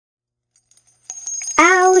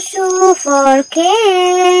2 for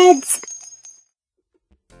kids.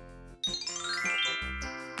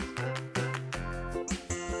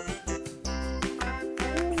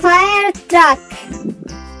 Fire truck.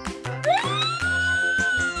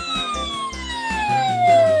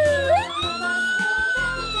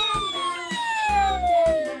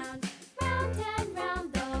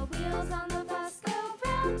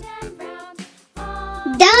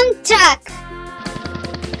 Dump truck.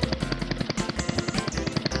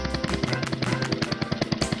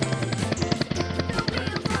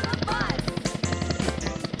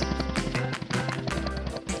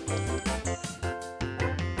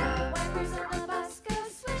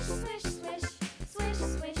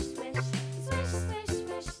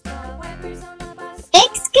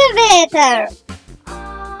 Excavator.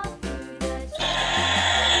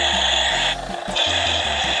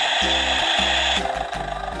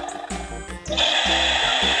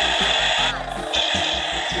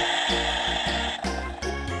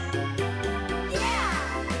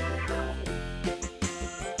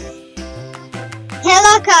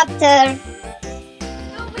 Helicopter.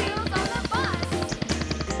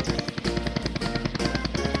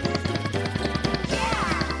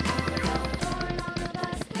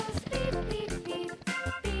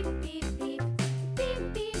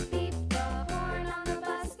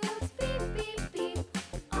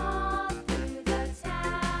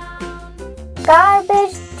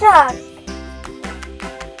 Garbage truck.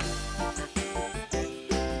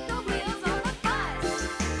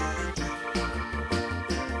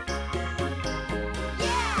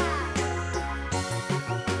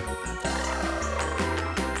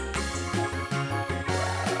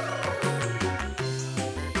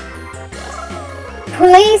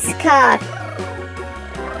 Police car.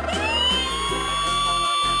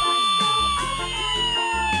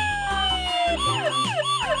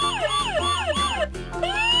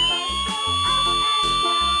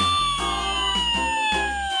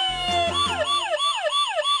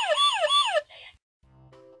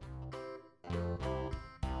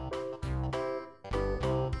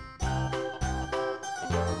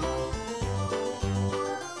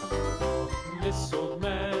 This old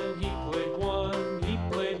man, he played one, he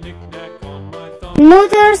played knick-knack on my thumb.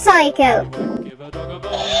 Motorcycle. Give a dog a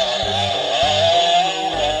bone.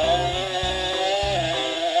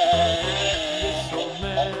 This old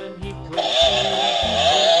man, he played two.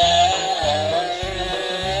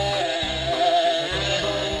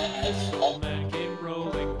 This old man came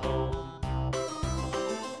rolling home.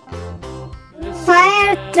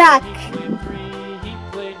 Fire truck.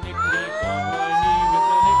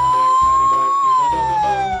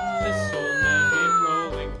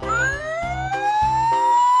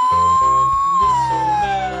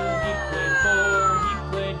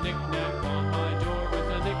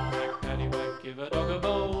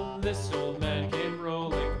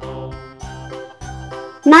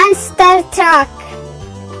 Monster truck.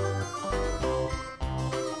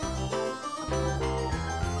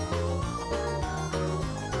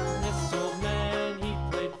 This old man, he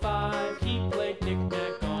played five. He played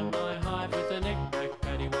knick-knack on my hive with a knick-knack,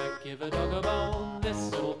 paddywhack, give a dog a bone.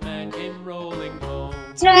 This old man came rolling home.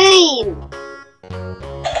 Train.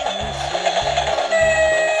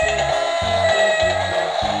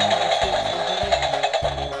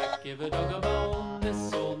 Give a dog a bone.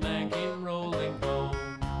 This old man came rolling home.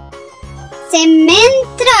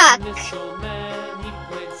 Cement truck. This old man, he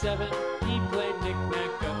played seven. He played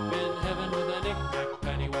knick-knack up in heaven with a knick-knack,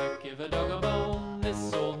 paddywhack, give a dog a bone.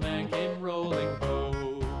 This old man came rolling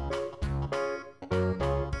home.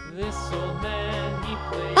 This old man, he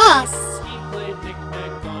played Us. He played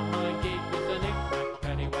knick-knack on my gate with a knick-knack,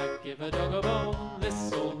 paddywhack, give a dog a bone.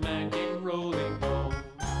 This old man came rolling home.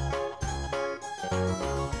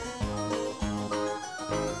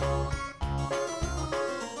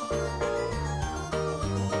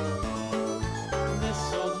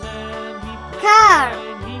 This old man, Car.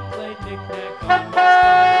 he played knick-knack on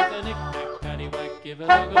my with a knick-knack, paddywhack, give a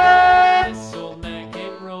dog a bone. This old man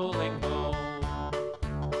came rolling home.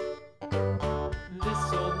 This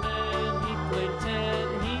old man, he played ten.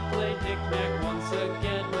 He played knick-knack once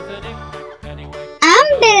again with a knick-knack, paddywhack.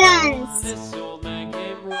 Ambulance. This old man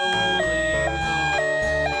came rolling home.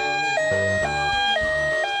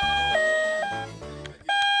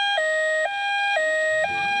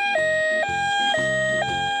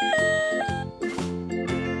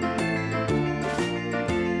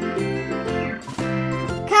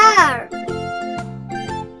 Car.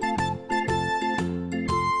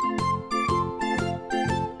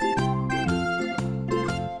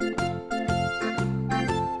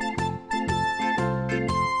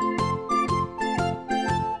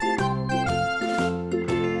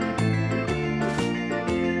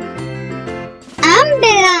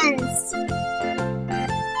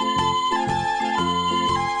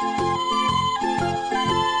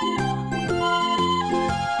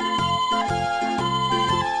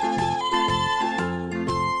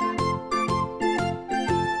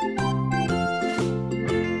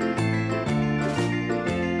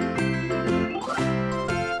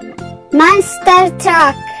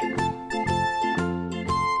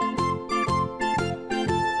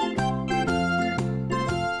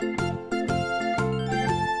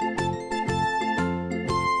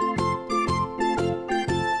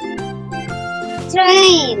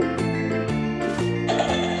 Train.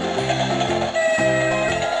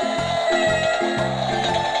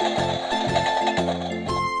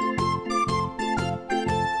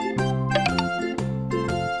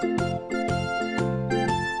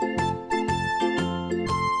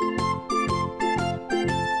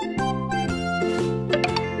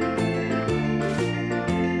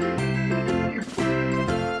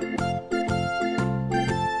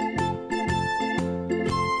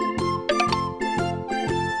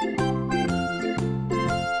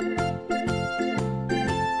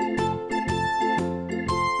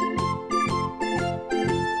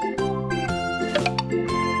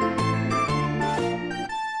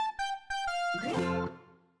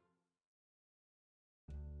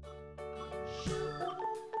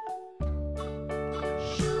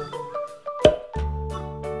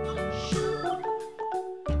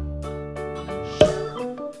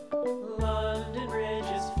 London Bridge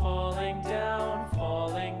is falling down,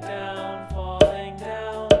 falling down, falling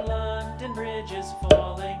down. London Bridge is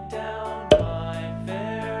falling down, my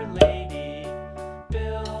fair lady.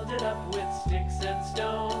 Build it up with sticks and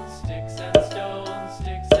stones, sticks and stones,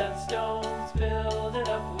 sticks and stones. Build it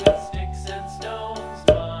up with sticks and stones,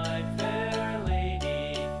 my fair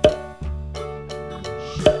lady.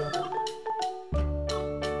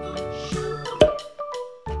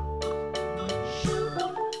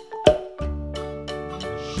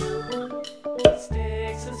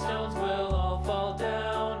 Sticks and stones will all fall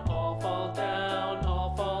down, all fall down,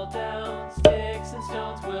 all fall down. Sticks and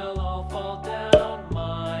stones will all fall down,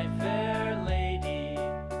 my fair lady.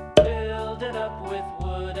 Build it up with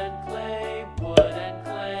wood and clay, wood and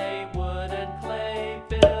clay, wood and clay.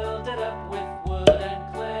 Build it up with wood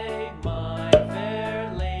and clay, my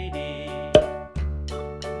fair lady.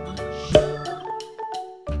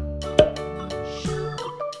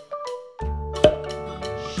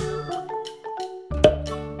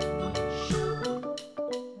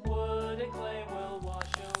 Wood and clay will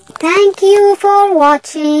wash away. Thank you for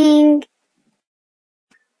watching.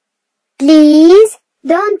 Please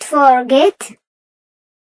don't forget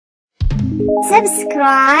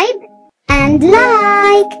subscribe and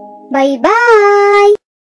like. Bye bye.